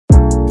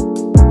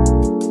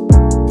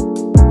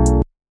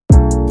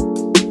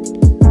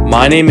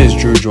My name is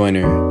Drew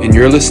Joyner, and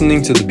you're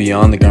listening to the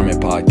Beyond the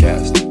Garment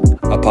podcast,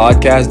 a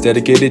podcast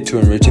dedicated to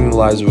enriching the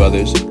lives of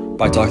others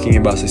by talking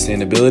about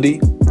sustainability,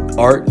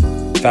 art,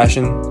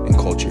 fashion, and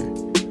culture.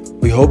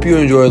 We hope you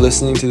enjoy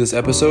listening to this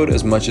episode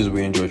as much as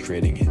we enjoy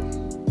creating it.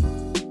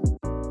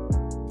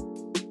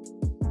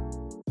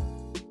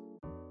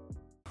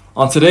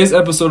 On today's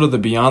episode of the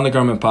Beyond the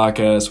Garment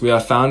podcast, we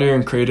have founder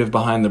and creative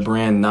behind the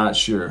brand Not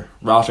Sure,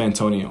 Ralph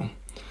Antonio.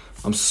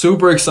 I'm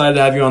super excited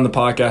to have you on the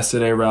podcast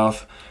today,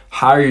 Ralph.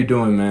 How are you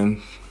doing,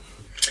 man?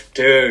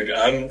 Dude,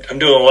 I'm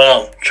doing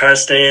well. Trying to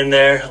stay in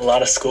there. A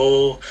lot of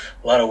school,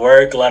 a lot of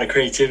work, a lot of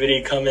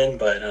creativity coming,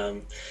 but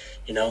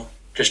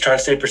just trying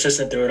to stay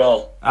persistent through it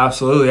all.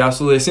 Absolutely.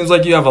 It seems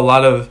like you have a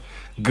lot of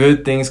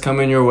good things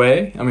coming your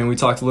way. I mean, we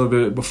talked a little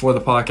bit before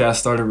the podcast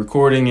started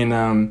recording,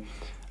 and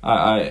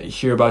I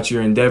hear about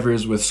your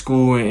endeavors with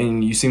school,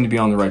 and you seem to be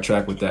on the right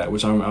track with that,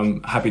 which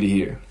I'm happy to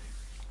hear.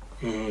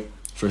 Mm-hmm.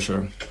 For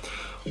sure.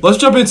 Let's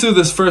jump into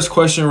this first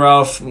question,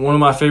 Ralph. One of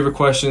my favorite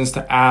questions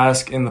to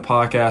ask in the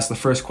podcast, the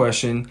first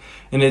question,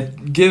 and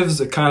it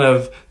gives a kind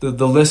of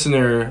the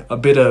listener a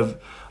bit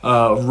of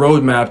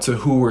roadmap to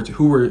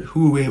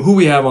who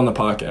we have on the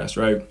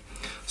podcast, right?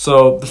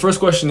 So the first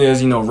question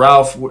is,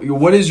 Ralph,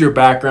 what is your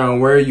background?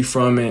 Where are you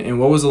from, and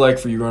what was it like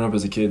for you growing up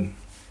as a kid?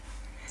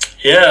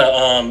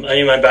 Yeah,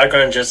 my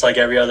background, just like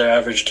every other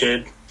average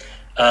kid,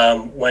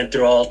 went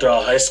throughout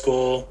high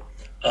school.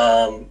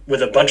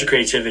 With a bunch of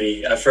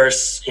creativity. At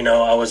first,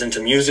 I was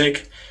into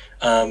music,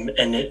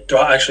 and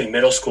throughout actually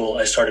middle school,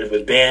 I started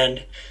with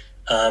band.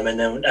 And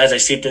then as I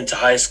seeped into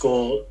high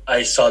school,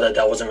 I saw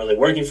that wasn't really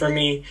working for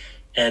me.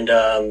 And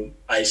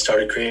I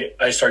started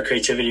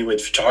creativity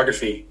with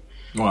photography.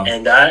 Wow.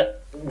 And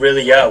that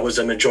really, was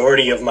a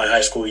majority of my high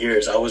school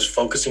years. I was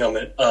focusing on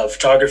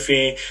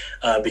photography,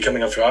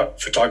 becoming a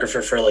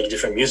photographer for like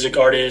different music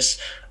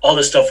artists. All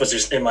this stuff was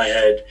just in my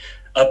head.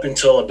 Up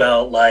until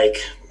about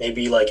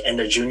maybe end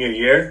of junior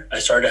year, I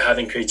started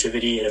having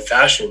creativity in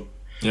fashion.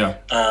 Yeah.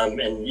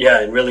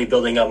 And really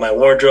building up my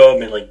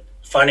wardrobe and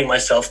finding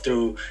myself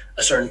through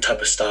a certain type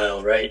of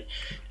style, right?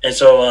 And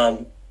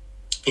so,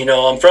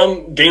 I'm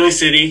from Daly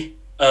City,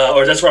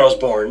 or that's where I was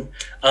born.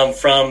 I'm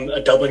from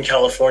Dublin,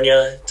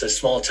 California. It's a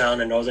small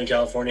town in Northern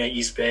California,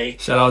 East Bay.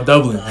 Shout out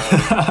Dublin.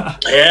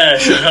 Yeah,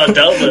 shout out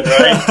Dublin,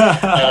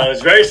 right?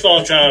 It's a very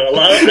small town.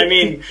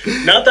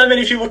 Not that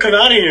many people come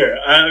out of here.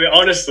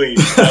 Honestly,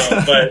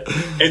 but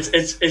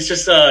it's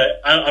just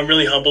I'm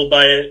really humbled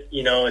by it.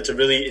 It's a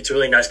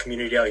really nice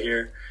community out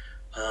here.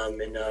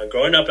 And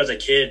growing up as a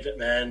kid,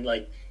 man,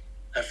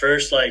 at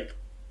first,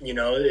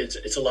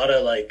 it's a lot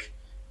of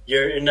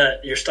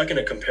you're stuck in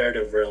a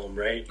comparative realm,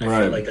 right?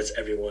 I feel like that's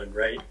everyone,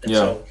 right? And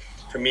so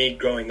for me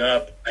growing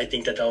up, I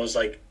think that was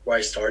where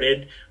I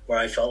started, where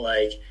I felt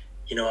I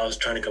was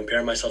trying to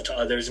compare myself to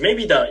others.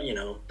 Maybe that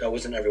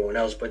wasn't everyone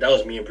else, but that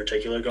was me in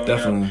particular growing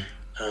Definitely.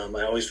 up.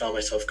 I always found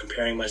myself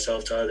comparing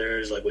myself to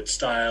others, with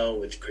style,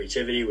 with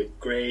creativity, with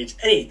grades,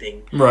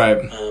 anything. Right.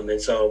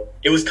 And so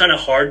it was kind of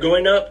hard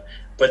growing up,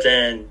 but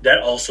then that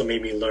also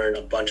made me learn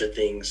a bunch of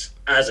things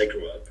as I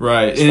grew up.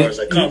 Right. As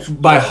far as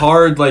by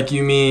hard,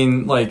 you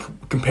mean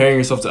comparing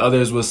yourself to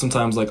others was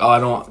sometimes I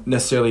don't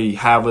necessarily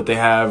have what they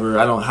have, or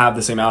I don't have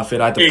the same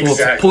outfit. I have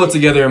to pull it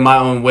together in my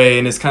own way,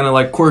 and it's kind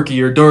of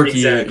quirky or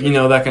dorky,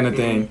 or, that kind of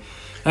thing.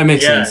 That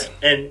makes sense.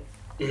 And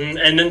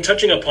then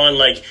touching upon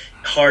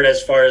hard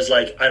as far as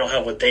I don't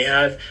have what they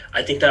have.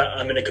 I think that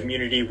I'm in a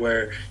community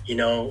where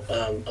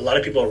a lot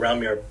of people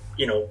around me are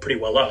pretty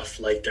well off.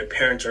 Their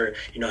parents are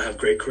have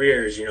great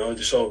careers.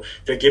 So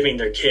they're giving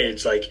their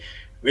kids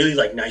really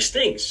nice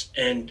things.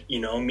 And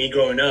me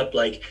growing up,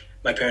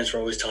 my parents were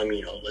always telling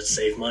me let's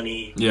save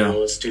money.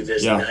 Let's do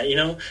this and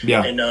that.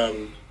 Yeah.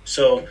 And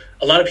so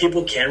a lot of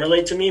people can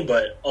relate to me,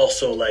 but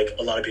also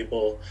a lot of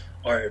people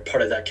are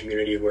part of that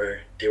community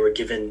where they were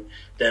given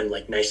them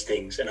nice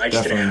things, and I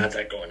just didn't have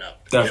that growing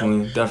up.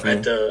 Definitely.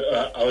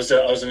 I was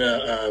in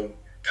a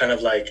kind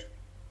of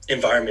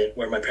environment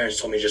where my parents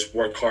told me just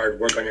work hard,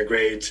 work on your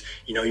grades.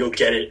 You'll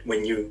get it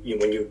when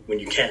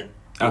you can.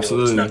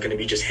 Absolutely. It's not going to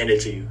be just handed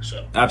to you.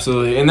 So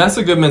absolutely, and that's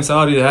a good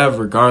mentality to have,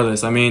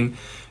 regardless. I mean,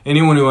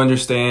 anyone who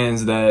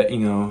understands that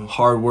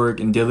hard work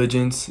and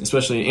diligence,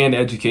 especially and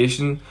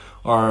education,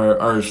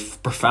 are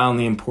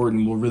profoundly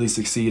important, will really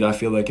succeed, I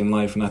feel in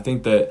life. And I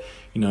think that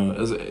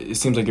it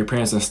seems like your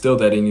parents instilled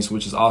that in you,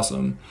 which is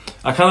awesome.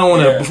 I kind of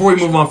want to, before we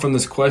move on from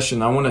this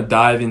question, I want to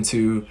dive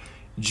into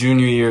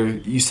junior year.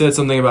 You said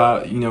something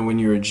about when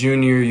you were a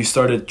junior, you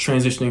started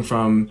transitioning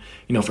from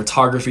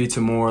photography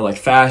to more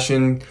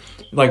fashion.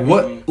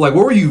 What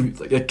were you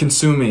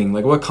consuming?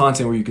 What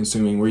content were you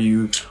consuming? Were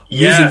you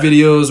music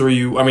videos? Were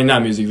you,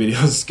 not music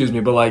videos, excuse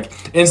me, but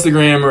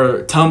Instagram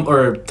or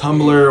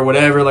Tumblr or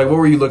whatever? What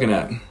were you looking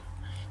at?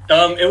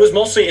 It was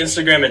mostly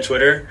Instagram and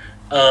Twitter.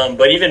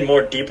 But even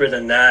more deeper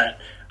than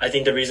that, I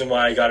think the reason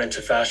why I got into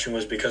fashion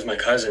was because my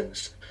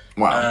cousins.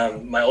 Wow.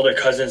 My older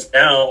cousins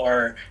now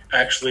are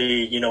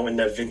actually, in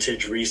the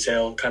vintage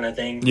resale kind of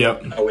thing.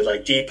 Yep. With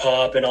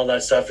Depop and all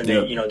that stuff. And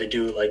they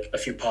do a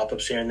few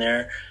pop-ups here and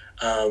there.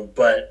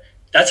 But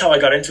that's how I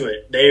got into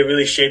it. They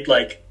really shaped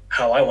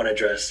how I want to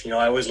dress.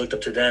 I always looked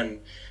up to them,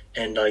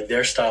 and like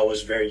their style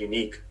was very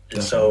unique.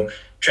 And so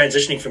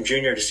transitioning from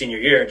junior to senior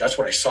year, that's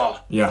what I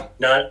saw. Yeah.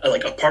 Not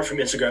like apart from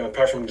Instagram,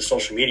 apart from the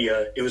social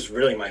media, it was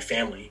really my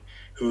family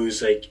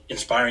who's like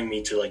inspiring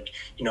me to like,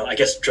 I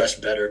guess dress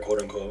better,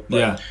 quote unquote. But,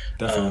 yeah,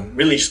 definitely.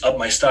 Really just up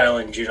my style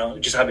and,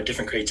 just have a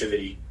different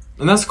creativity.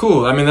 And that's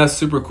cool. I mean, that's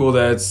super cool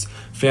that it's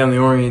family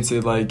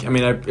oriented. Like, I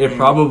mean, it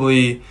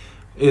probably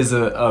is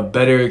a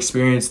better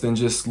experience than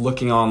just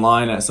looking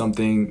online at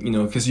something,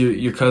 because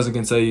your cousin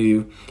can tell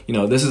you,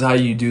 this is how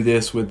you do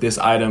this with this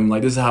item.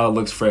 Like, this is how it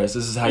looks fresh.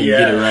 This is how you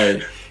get it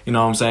right. You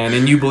know what I'm saying?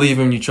 And you believe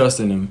him, you trust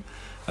in him.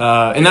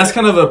 And that's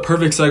kind of a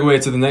perfect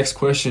segue to the next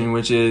question,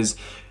 which is,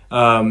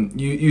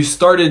 you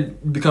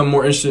started become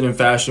more interested in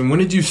fashion. When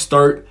did you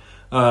start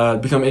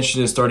become interested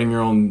in starting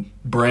your own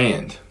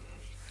brand?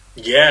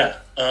 Yeah.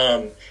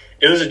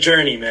 It was a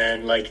journey,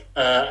 man. Like,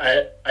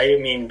 I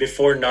mean,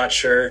 before Not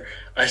Sure,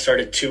 I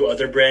started 2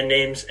 other brand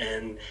names,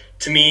 and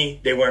to me,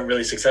 they weren't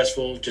really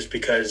successful just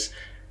because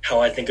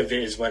how I think of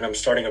it is when I'm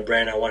starting a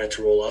brand, I want it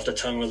to roll off the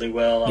tongue really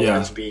well. I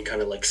want it to be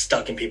kind of like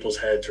stuck in people's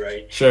heads,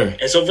 right? Sure.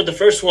 And so for the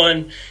first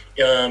one,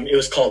 it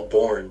was called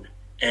Born.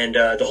 And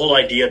the whole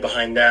idea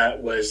behind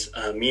that was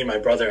me and my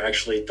brother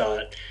actually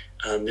thought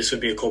this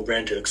would be a cool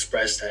brand to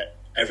express that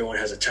everyone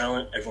has a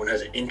talent, everyone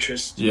has an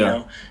interest,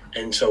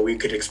 and so we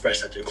could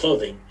express that through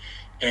clothing.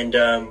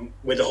 And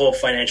with the whole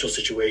financial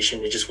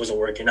situation, it just wasn't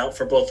working out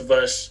for both of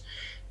us.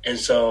 And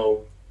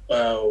so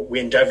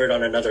we endeavored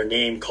on another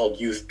name called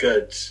Youth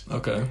Goods.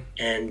 Okay.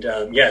 And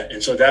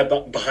and so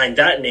that behind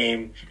that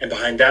name and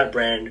behind that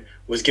brand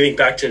was giving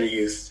back to the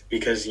youth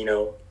because,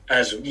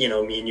 as me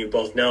and you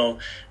both know,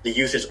 the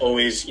youth is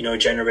always,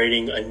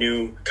 generating a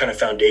new kind of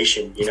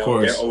foundation. They're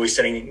always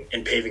setting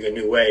and paving a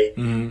new way.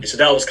 Mm-hmm. And so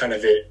that was kind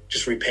of it,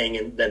 just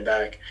repaying them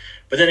back.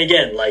 But then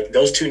again, like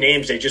those 2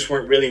 names, they just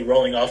weren't really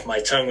rolling off my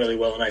tongue really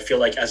well. And I feel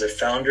like as a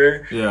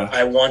founder,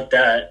 I want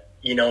that,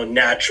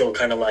 natural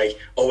kind of like,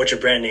 oh, what's your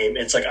brand name?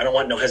 It's like, I don't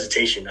want no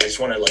hesitation. I just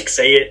want to like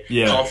say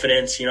it,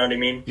 confidence, you know what I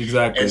mean?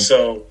 Exactly.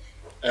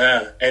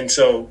 And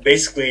so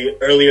basically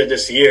earlier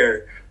this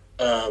year,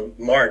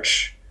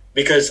 March,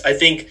 because I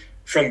think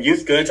from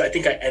Youth Goods, I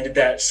think I ended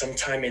that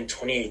sometime in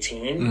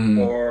 2018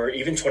 or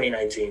even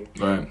 2019,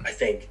 I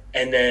think.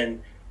 And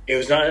then it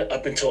was not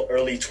up until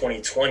early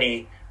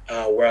 2020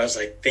 where I was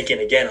like thinking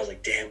again, I was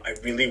like, damn, I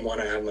really want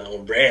to have my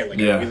own brand. Like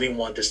I really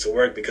want this to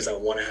work because I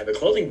want to have a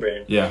clothing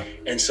brand. Yeah.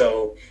 And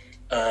so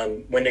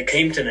when it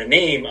came to the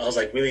name, I was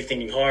like really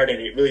thinking hard,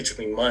 and it really took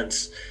me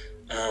months.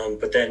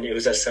 But then it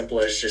was as simple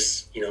as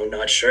just,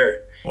 Not Sure.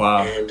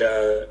 Wow.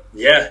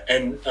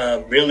 And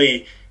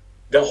really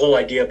the whole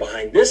idea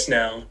behind this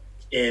now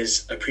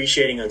is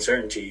appreciating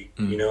uncertainty.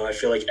 I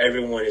feel like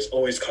everyone is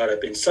always caught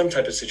up in some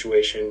type of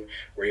situation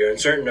where you're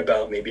uncertain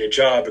about maybe a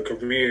job, a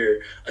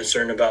career,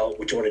 uncertain about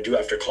what you want to do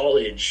after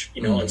college,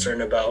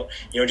 uncertain about,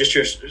 just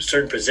your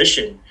certain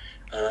position,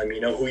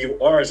 who you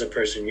are as a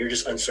person. You're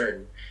just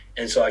uncertain.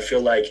 And so I feel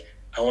like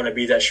I want to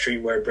be that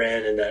streetwear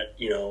brand and that,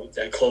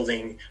 that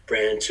clothing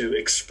brand to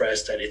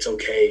express that it's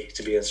okay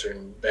to be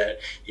uncertain, that,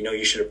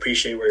 you should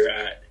appreciate where you're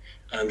at.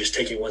 Just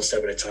take it one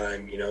step at a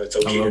time. It's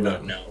okay to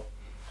not know.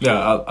 Yeah,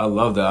 I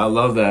love that. I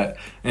love that.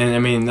 And I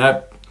mean,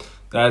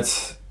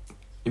 that's,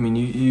 I mean,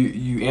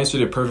 you answered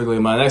it perfectly.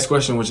 My next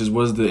question, which is,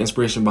 what is the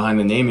inspiration behind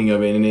the naming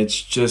of it? And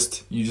it's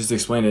just, you just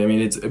explained it. I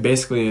mean, it's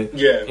basically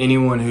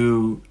anyone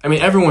who, I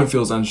mean, everyone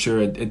feels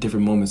unsure at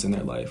different moments in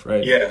their life,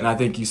 right? Yeah. And I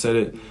think you said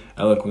it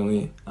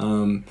eloquently.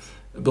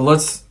 But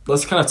let's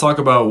kind of talk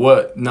about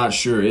what Not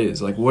Sure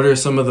is. Like, what are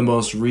some of the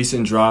most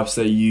recent drops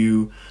that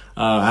you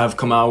have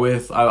come out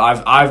with?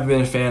 I've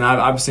been a fan.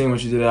 I've seen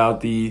what you did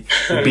out the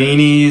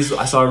beanies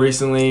I saw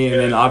recently, and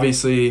then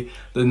obviously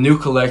the new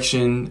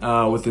collection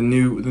with the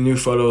new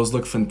photos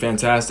look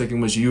fantastic, in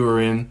which you were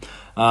in.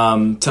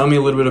 Tell me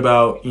a little bit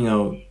about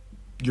your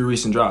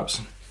recent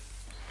drops.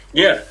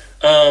 Yeah,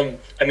 I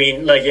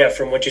mean,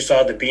 from what you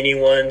saw, the beanie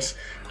ones.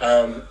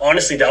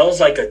 Honestly, that was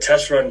like a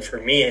test run for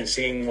me and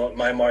seeing what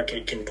my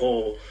market can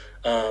pull.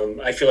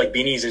 I feel like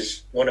beanies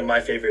is one of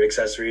my favorite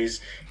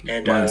accessories,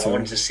 and I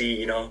wanted to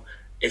see,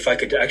 if I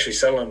could actually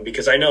sell them,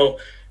 because I know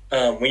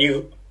when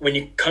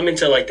you come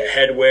into like the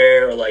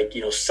headwear or like,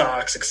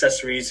 socks,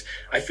 accessories,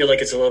 I feel like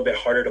it's a little bit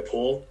harder to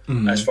pull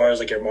as far as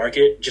like your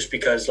market, just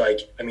because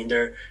like, I mean,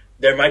 there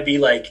might be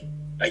like,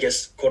 I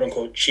guess, quote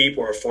unquote, cheap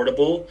or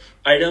affordable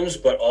items,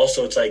 but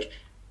also it's like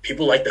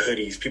people like the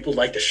hoodies, people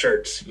like the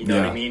shirts, you know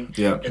what I mean?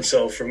 Yeah. And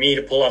so for me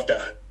to pull off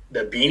the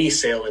beanie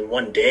sale in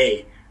one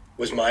day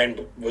was mind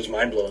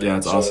blowing. Yeah,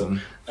 it's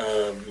awesome.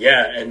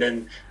 And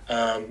then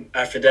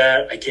after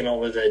that, I came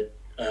out with a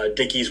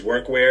Dickies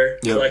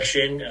workwear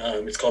collection.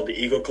 It's called the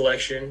Eagle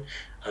collection.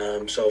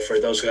 So for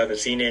those who haven't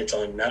seen it, it's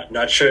on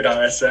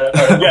notsure.sf.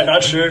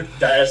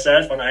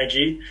 notsure.sf on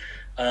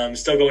IG.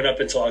 Still going up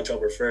until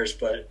October 1st.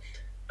 But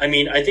I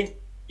mean, I think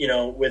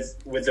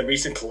with the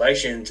recent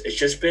collections, it's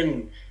just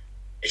been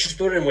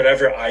in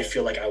whatever I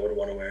feel like I would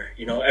want to wear.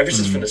 Ever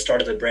since from the start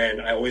of the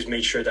brand, I always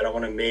made sure that I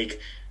want to make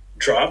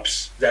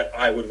drops that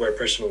I would wear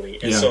personally.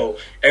 And so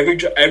every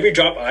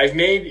drop I've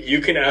made, you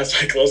can ask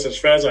my closest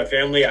friends, my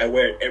family, I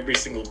wear it every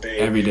single day.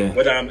 Every day.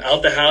 Whether I'm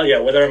out the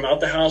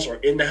house or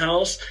in the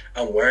house,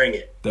 I'm wearing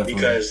it. Definitely.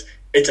 Because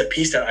it's a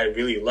piece that I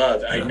really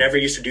love. I never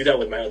used to do that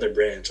with my other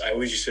brands. I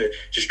always used to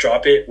just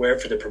drop it, wear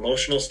it for the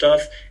promotional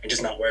stuff, and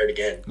just not wear it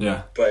again.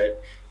 Yeah.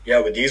 But yeah,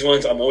 with these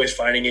ones, I'm always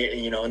finding it,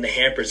 in the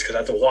hampers because I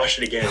have to wash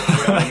it again. You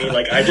know what I mean?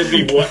 Like I just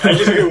be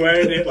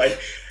wearing it like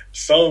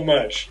so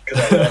much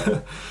because I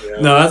love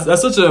it. No,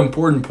 that's such an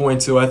important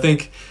point too. I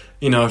think,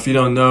 if you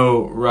don't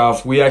know,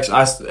 Ralph,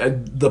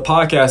 the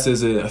podcast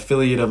is an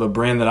affiliate of a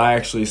brand that I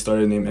actually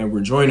started named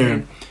Edward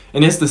Joyner,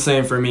 and it's the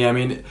same for me. I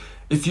mean,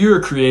 if you're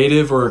a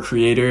creative or a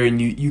creator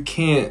and you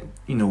can't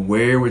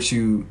wear what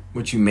you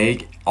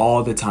make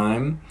all the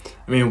time,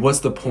 I mean, what's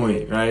the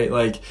point, right?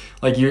 Like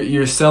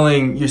you're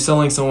selling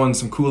someone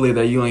some Kool-Aid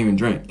that you don't even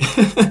drink.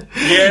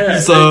 Yeah,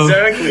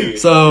 exactly.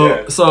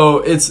 So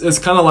it's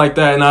kind of like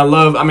that, and I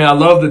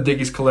love the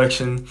Dickies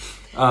collection.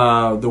 The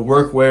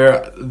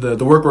workwear,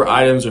 the workwear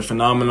items are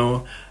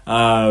phenomenal,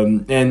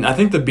 and I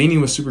think the beanie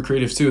was super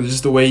creative too.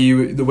 Just the way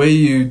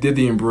you did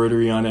the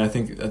embroidery on it. I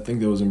think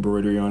there was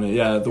embroidery on it.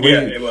 Yeah,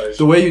 it was.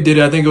 The way you did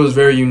it, I think it was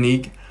very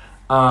unique.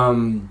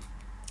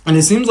 And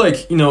it seems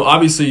like,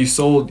 obviously you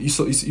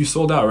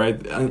sold out,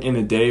 right, in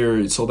a day, or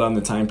it sold out in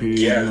the time period.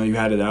 Yeah. You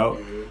had it out.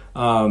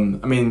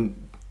 Mm-hmm. I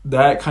mean,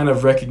 that kind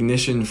of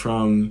recognition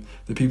from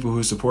the people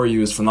who support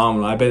you is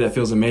phenomenal. I bet that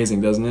feels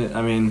amazing, doesn't it?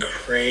 I mean,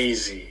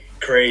 crazy,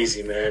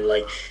 man.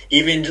 Like,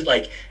 even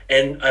like,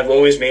 and I've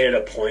always made it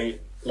a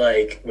point,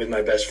 like with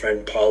my best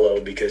friend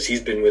Paulo, because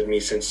he's been with me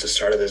since the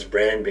start of this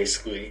brand,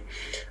 basically.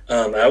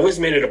 I always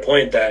made it a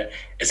point that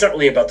it's not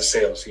really about the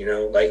sales,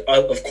 like,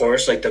 of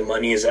course, like the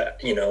money is,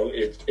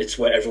 it's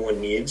what everyone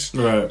needs.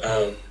 Right.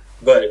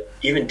 But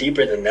even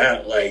deeper than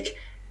that, like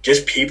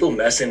just people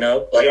messing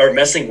up, like, or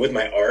messing with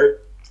my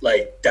art,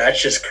 like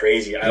that's just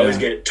crazy. I always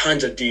get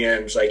tons of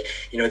DMs, like,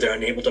 they're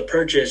unable to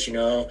purchase,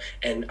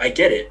 and I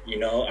get it,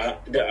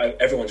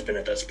 everyone's been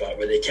at that spot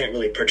where they can't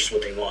really purchase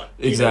what they want.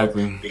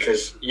 Exactly.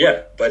 Because,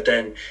 but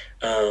then,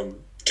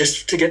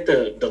 just to get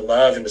the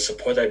love and the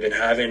support that I've been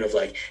having of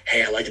like,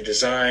 hey, I like the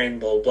design,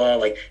 blah, blah, blah.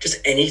 Like just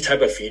any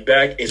type of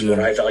feedback is what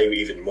I value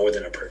even more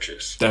than a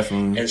purchase.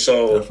 Definitely. And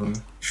so,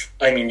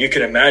 I mean, you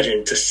can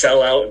imagine to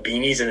sell out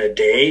beanies in a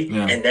day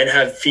and then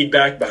have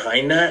feedback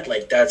behind that.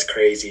 Like that's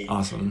crazy.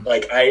 Awesome.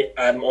 Like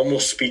I'm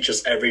almost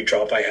speechless every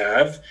drop I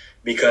have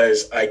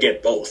because I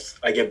get both.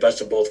 I get best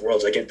of both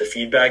worlds. I get the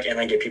feedback and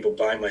I get people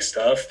buying my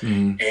stuff.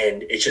 And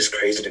it's just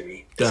crazy to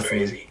me. It's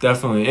crazy.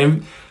 Definitely.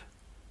 And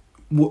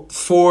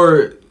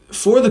for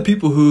the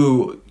people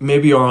who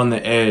maybe are on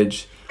the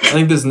edge, I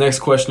think this next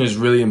question is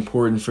really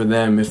important for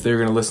them if they're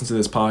going to listen to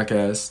this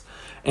podcast.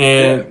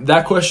 And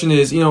that question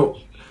is,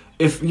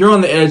 if you're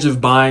on the edge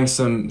of buying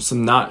some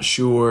not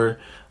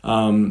sure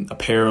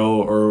apparel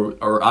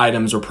or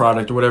items or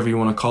product or whatever you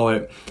want to call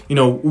it,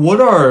 what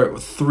are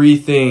 3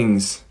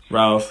 things,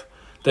 Ralph,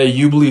 that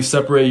you believe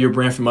separate your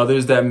brand from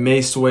others that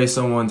may sway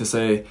someone to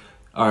say,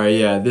 all right,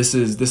 yeah, this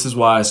is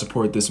why I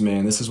support this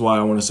man. This is why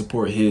I want to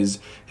support his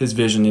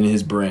vision and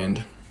his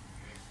brand.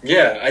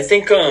 Yeah, I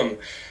think I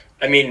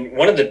mean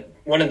one of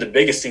the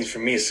biggest things for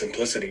me is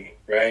simplicity,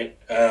 right?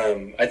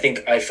 I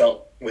think I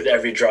felt with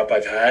every drop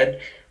I've had,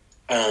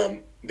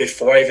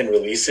 before I even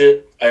release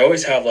it, I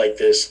always have like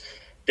this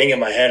thing in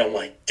my head. I'm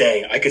like,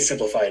 dang, I could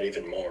simplify it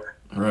even more.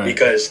 Right.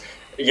 Because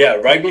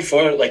right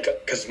before, like,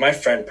 because my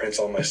friend prints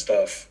all my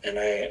stuff, and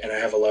I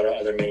have a lot of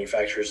other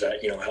manufacturers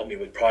that help me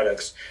with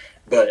products,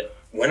 but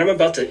when I'm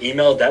about to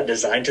email that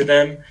design to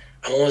them,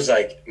 I'm always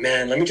like,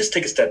 man, let me just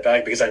take a step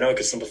back because I know I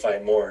could simplify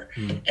it more.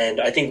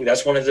 And I think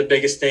that's one of the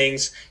biggest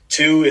things.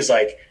 2 is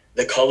like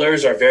the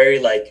colors are very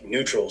like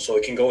neutral, so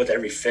it can go with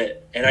every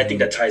fit. And I think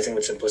that ties in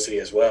with simplicity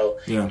as well.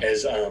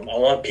 As I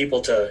want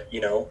people to,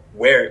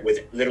 wear it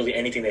with literally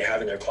anything they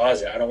have in their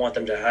closet. I don't want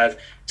them to have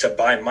to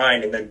buy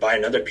mine and then buy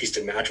another piece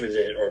to match with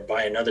it, or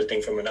buy another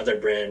thing from another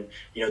brand,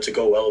 to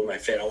go well with my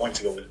fit. I want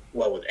it to go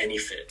well with any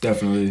fit.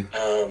 Definitely.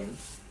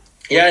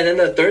 And then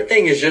the 3rd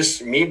thing is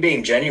just me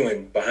being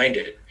genuine behind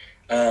it.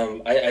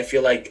 I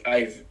feel like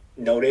I've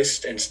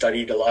noticed and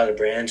studied a lot of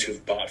brands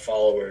who've bought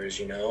followers,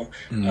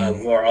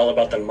 who are all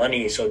about the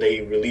money. So they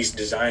release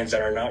designs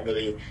that are not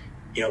really,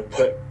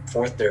 put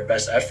forth their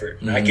best effort.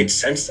 And I could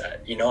sense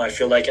that, I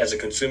feel like as a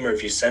consumer,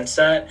 if you sense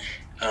that,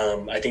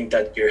 I think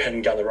that you're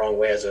heading down the wrong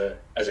way as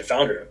a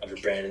founder of a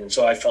brand. And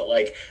so I felt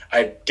like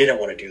I didn't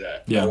want to do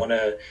that. I want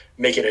to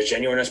make it as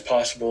genuine as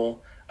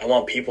possible. I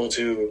want people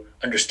to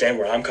understand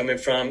where I'm coming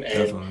from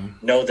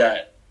and know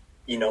that,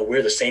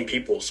 we're the same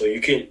people. So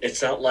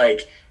it's not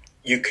like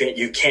you can't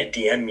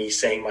DM me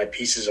saying my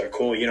pieces are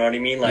cool. You know what I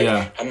mean? Like,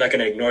 I'm not going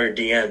to ignore your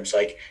DMs.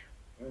 Like,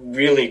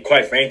 really,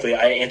 quite frankly,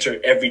 I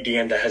answer every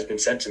DM that has been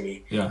sent to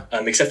me.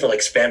 Except for like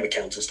spam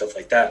accounts and stuff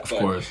like that. Of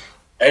course.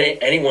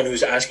 Anyone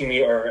who's asking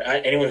me, or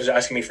anyone who's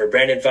asking me for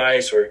brand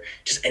advice, or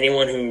just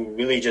anyone who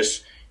really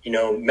just,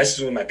 messes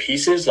with my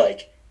pieces,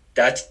 like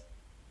that's,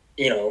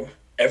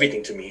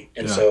 everything to me.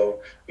 And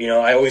so,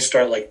 I always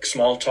start like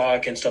small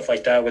talk and stuff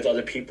like that with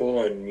other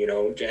people, and,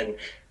 and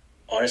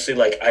honestly,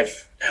 like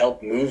I've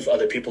helped move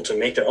other people to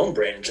make their own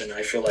brands, and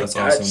I feel like That's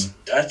awesome.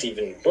 that's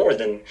even more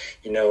than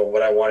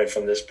what I wanted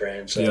from this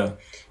brand. So Yeah.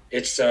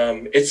 it's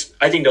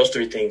I think those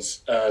three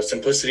things: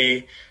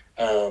 simplicity,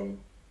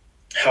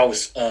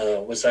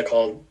 what's that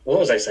called? What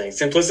was I saying?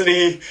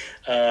 Simplicity,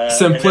 and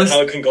then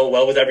how it can go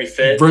well with every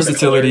fit,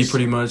 versatility,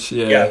 pretty much.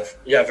 Yeah,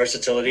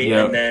 versatility,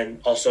 Yeah. and then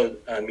also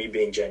me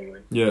being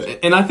genuine. Yeah,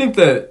 and I think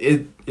that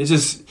it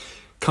just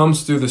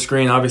comes through the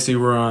screen. Obviously,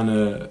 we're on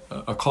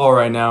a call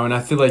right now, and I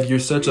feel like you're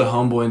such a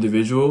humble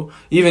individual.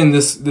 Even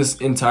this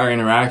entire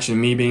interaction,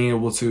 me being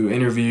able to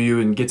interview you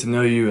and get to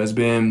know you has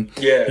been,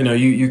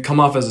 you come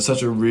off as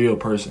such a real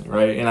person,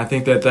 right? And I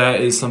think that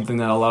is something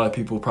that a lot of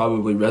people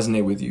probably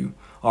resonate with you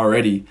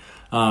already.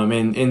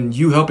 And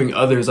you helping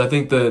others, I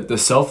think the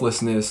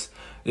selflessness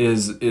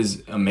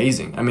is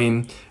amazing. I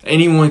mean,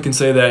 anyone can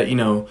say that,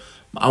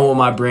 I want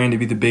my brand to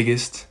be the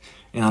biggest,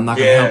 and I'm not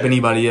going to help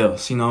anybody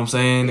else. You know what I'm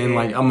saying? And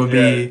like, I'm going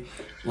to be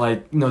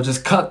like,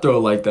 just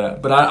cutthroat like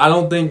that. But I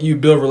don't think you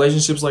build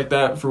relationships like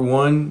that, for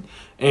one.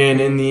 And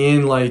in the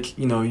end, like,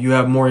 you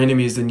have more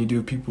enemies than you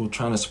do people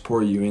trying to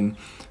support you. And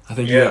I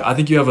think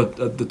you have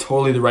the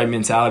totally the right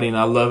mentality. And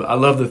I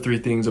love the three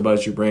things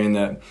about your brand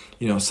that,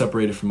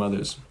 separated from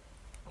others.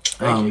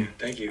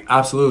 Thank you.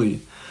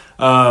 Absolutely.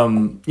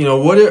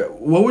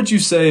 What would you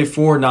say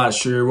for Not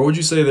Sure? What would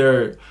you say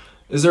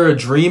is there a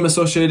dream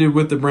associated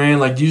with the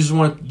brand? Like, do you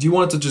want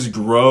it to just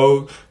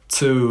grow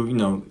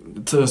to,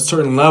 to a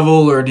certain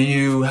level, or do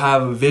you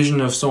have a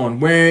vision of someone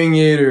wearing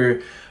it,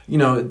 or,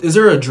 is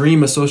there a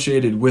dream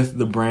associated with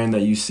the brand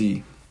that you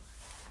see?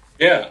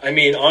 Yeah. I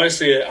mean,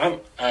 honestly,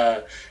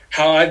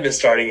 how I've been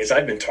starting is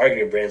I've been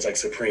targeting brands like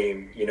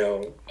Supreme,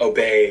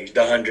 Obey,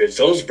 The Hundreds,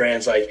 those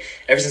brands, like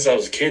ever since I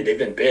was a kid, they've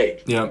been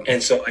big. Yeah.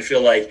 And so I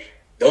feel like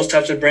those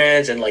types of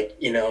brands, and like,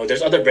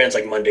 there's other brands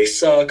like Monday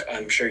Suck.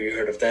 I'm sure you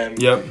heard of them.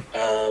 Yep.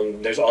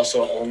 There's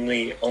also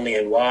Only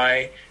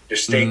NY.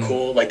 There's Stay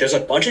Cool. Like, there's a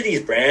bunch of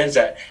these brands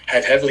that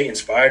have heavily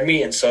inspired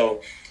me. And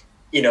so,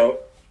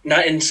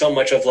 not in so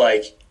much of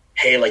like,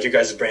 hey, like your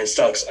guys' brand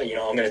sucks, I'm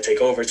going to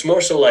take over. It's more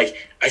so like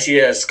I see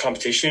it as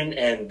competition,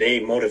 and they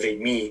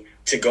motivate me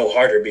to go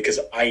harder because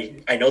I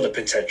know the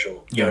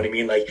potential. You know what I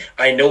mean? Like,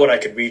 I know what I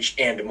could reach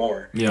and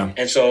more. Yeah.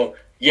 And so,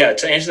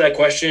 to answer that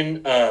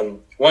question,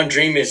 one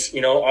dream is,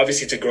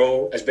 obviously to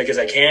grow as big as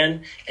I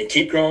can and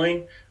keep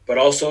growing, but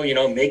also,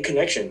 make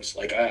connections.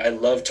 Like, I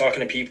love talking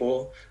to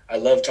people. I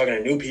love talking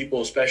to new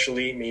people,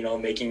 especially,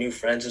 making new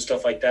friends and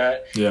stuff like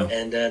that. Yeah.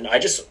 And then I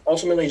just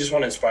ultimately just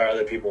want to inspire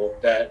other people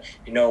that,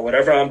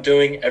 whatever I'm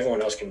doing,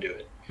 everyone else can do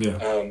it.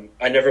 Yeah.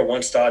 I never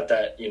once thought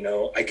that,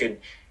 I could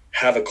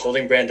have a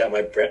clothing brand that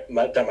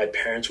my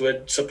parents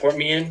would support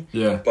me in.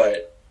 Yeah.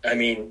 But I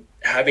mean,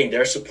 having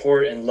their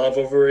support and love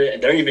over it,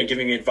 and they're even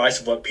giving me advice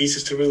of what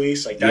pieces to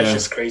release, like that's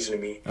just crazy to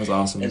me. That's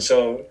awesome. And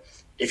so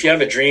if you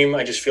have a dream,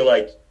 I just feel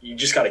like you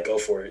just got to go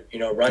for it.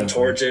 Run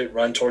towards it,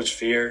 run towards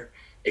fear.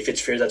 If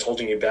it's fear that's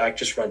holding you back,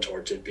 just run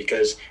towards it,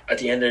 because at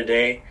the end of the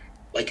day,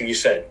 like you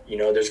said,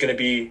 there's going to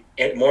be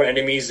more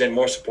enemies than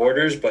more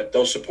supporters, but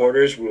those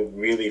supporters will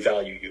really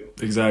value you.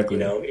 Exactly.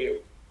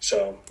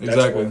 So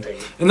that's one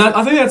thing. And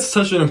I think that's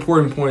such an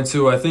important point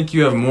too. I think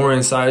you have more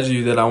inside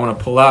you that I want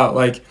to pull out.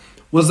 Like,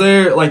 was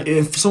there, like,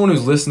 if someone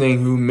who's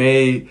listening who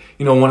may,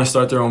 want to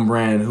start their own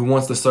brand, who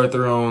wants to start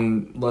their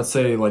own, let's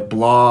say, like,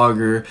 blog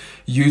or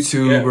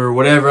YouTube or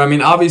whatever. I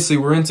mean, obviously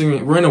we're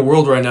in a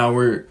world right now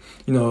where,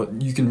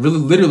 you can really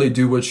literally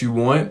do what you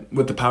want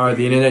with the power of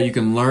the internet. You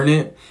can learn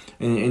it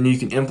and you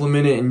can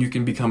implement it, and you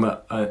can become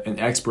an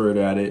expert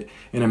at it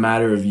in a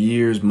matter of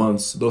years,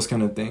 months, those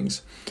kind of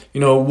things.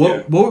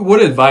 What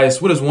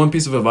is one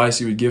piece of advice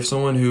you would give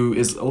someone who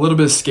is a little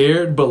bit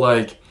scared, but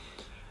like,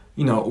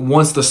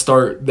 wants to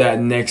start that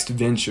next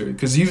venture?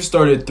 Because you've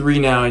started 3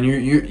 now, and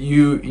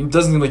you it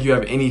doesn't seem like you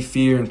have any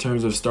fear in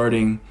terms of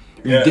starting.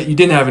 You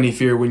didn't have any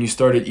fear when you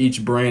started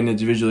each brand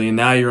individually, and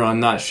now you're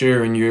on Not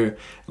Sure, and you're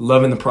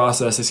loving the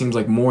process. It seems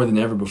like more than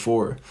ever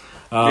before.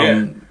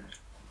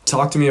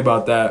 Talk to me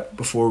about that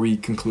before we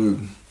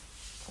conclude.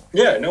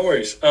 Yeah, no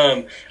worries.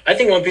 I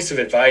think one piece of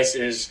advice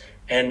is,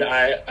 and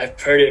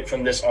I've heard it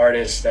from this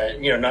artist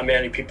that, not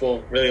many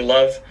people really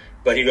love,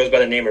 but he goes by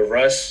the name of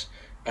Russ.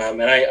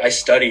 And I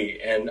study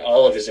and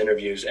all of his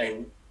interviews,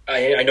 and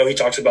I know he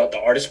talks about the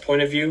artist's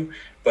point of view,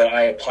 but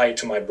I apply it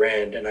to my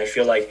brand. And I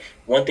feel like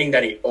one thing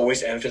that he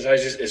always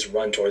emphasizes is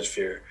run towards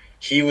fear.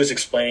 He was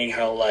explaining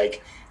how,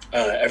 like,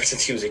 ever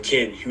since he was a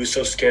kid, he was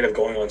so scared of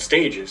going on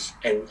stages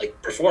and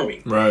like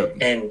performing. Right.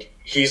 And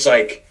he's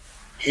like,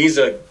 he's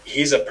a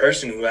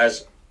person who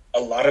has a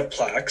lot of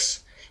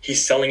plaques.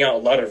 He's selling out a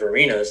lot of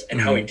arenas,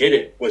 and how he did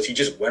it was he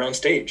just went on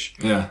stage.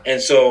 Yeah.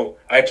 And so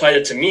I applied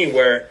it to me,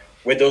 where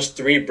with those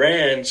 3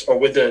 brands, or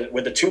with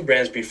the 2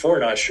 brands before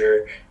Not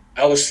Sure,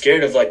 I was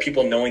scared of like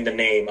people knowing the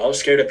name. I was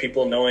scared of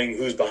people knowing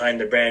who's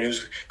behind the brand,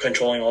 who's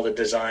controlling all the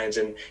designs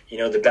and,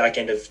 the back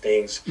end of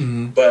things.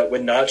 But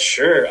with Not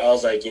Sure, I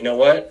was like, you know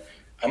what?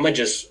 I'm going to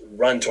just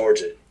run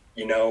towards it.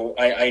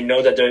 I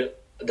know that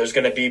There's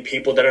going to be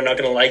people that are not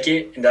going to like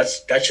it, and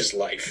that's just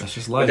life. That's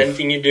just life. With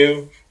anything you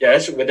do,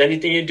 with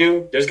anything you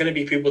do, there's going to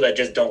be people that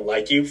just don't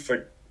like you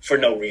for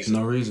no reason.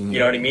 No reason. You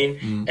know what I mean?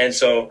 Mm-hmm. And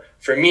so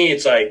for me,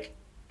 it's like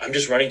I'm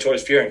just running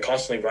towards fear and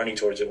constantly running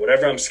towards it.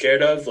 Whatever I'm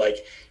scared of, like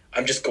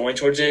I'm just going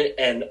towards it.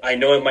 And I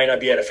know it might not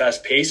be at a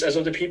fast pace as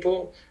other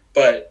people,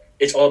 but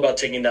it's all about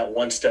taking that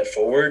one step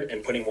forward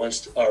and putting one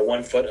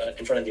foot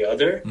in front of the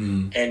other,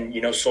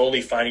 and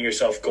slowly finding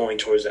yourself going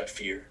towards that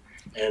fear.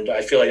 And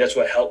I feel like that's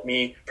what helped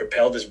me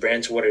propel this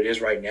brand to what it is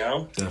right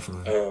now.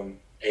 Definitely.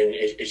 And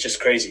it's just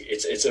crazy.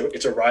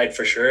 It's a ride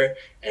for sure,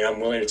 and I'm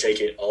willing to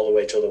take it all the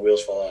way till the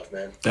wheels fall off,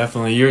 man.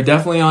 Definitely, you're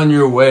definitely on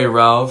your way,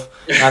 Ralph.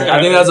 I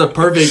think that's a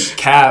perfect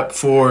cap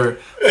for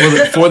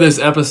this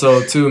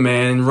episode too,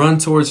 man. Run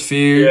towards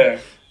fear,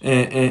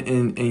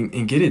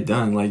 and get it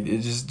done. Like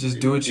just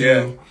do what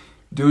you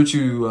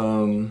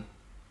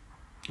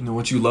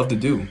what you love to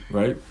do,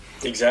 right?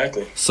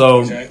 Exactly.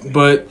 So,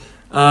 but.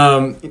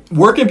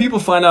 Where can people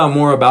find out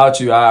more about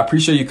you? I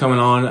appreciate you coming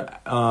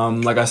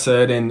on, like I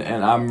said, and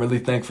I'm really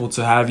thankful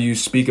to have you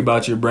speak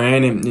about your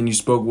brand, and you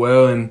spoke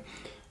well. And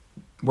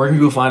where can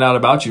people find out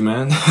about you,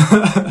 man?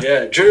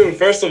 Yeah, Drew,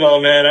 first of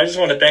all, man, I just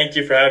want to thank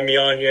you for having me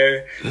on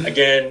here.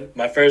 Again,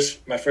 my first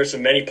of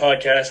many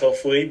podcasts,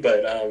 hopefully,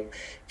 but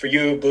for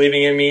you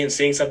believing in me and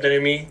seeing something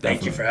in me, Definitely.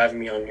 Thank you for having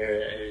me on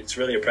here. It's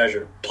really a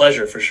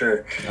pleasure for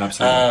sure.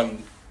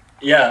 Absolutely.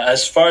 Yeah,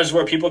 as far as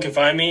where people can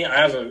find me, I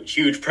have a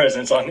huge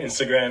presence on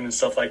Instagram and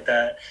stuff like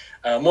that.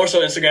 More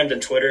so Instagram than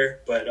Twitter.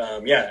 But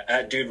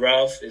at Dude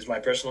Ralph is my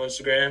personal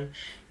Instagram.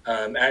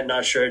 At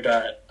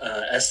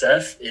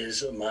notsure.sf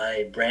is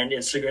my brand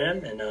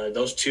Instagram. And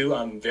those two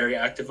I'm very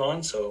active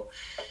on. So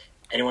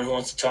anyone who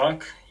wants to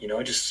talk,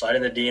 just slide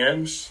in the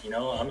DMs.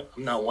 I'm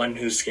not one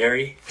who's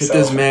scary. Hit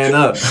this man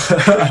up.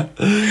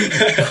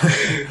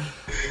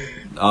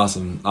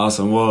 Awesome.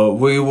 Well,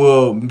 we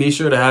will be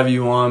sure to have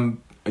you on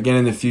again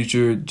in the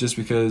future, just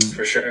because,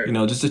 for sure,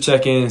 just to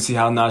check in and see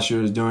how Not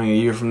Sure is doing a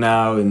year from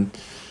now, and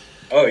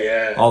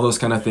all those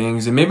kind of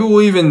things. And maybe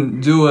we'll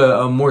even do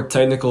a more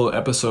technical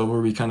episode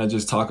where we kind of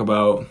just talk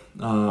about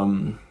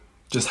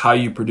just how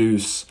you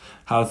produce,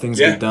 how things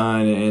get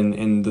done,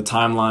 and the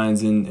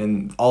timelines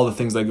and all the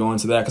things that go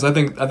into that. Because I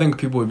think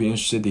people would be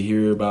interested to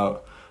hear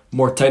about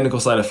more technical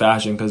side of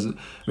fashion. Because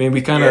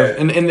we kind of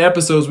in the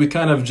episodes we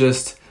kind of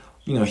just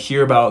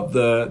hear about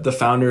the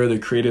founder or the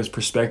creative's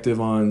perspective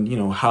on,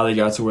 how they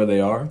got to where they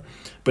are.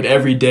 But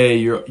every day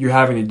you're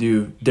having to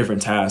do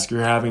different tasks.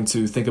 You're having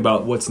to think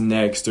about what's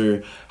next,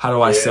 or how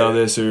do I sell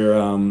this, or,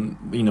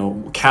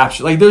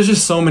 capture. Like, there's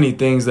just so many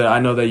things that I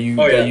know that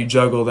you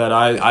juggle that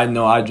I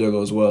know I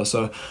juggle as well.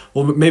 So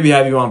we'll maybe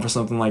have you on for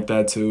something like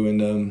that too,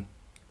 and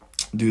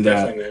do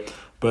that. Definitely, man.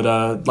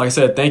 But like I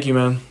said, thank you,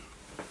 man.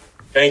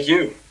 Thank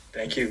you.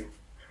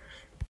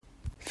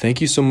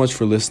 Thank you so much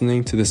for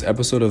listening to this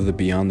episode of the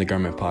Beyond the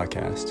Garment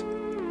podcast.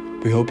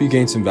 We hope you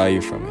gained some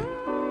value from it.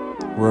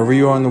 Wherever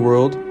you are in the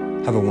world,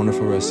 have a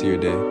wonderful rest of your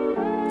day,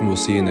 and we'll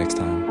see you next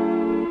time.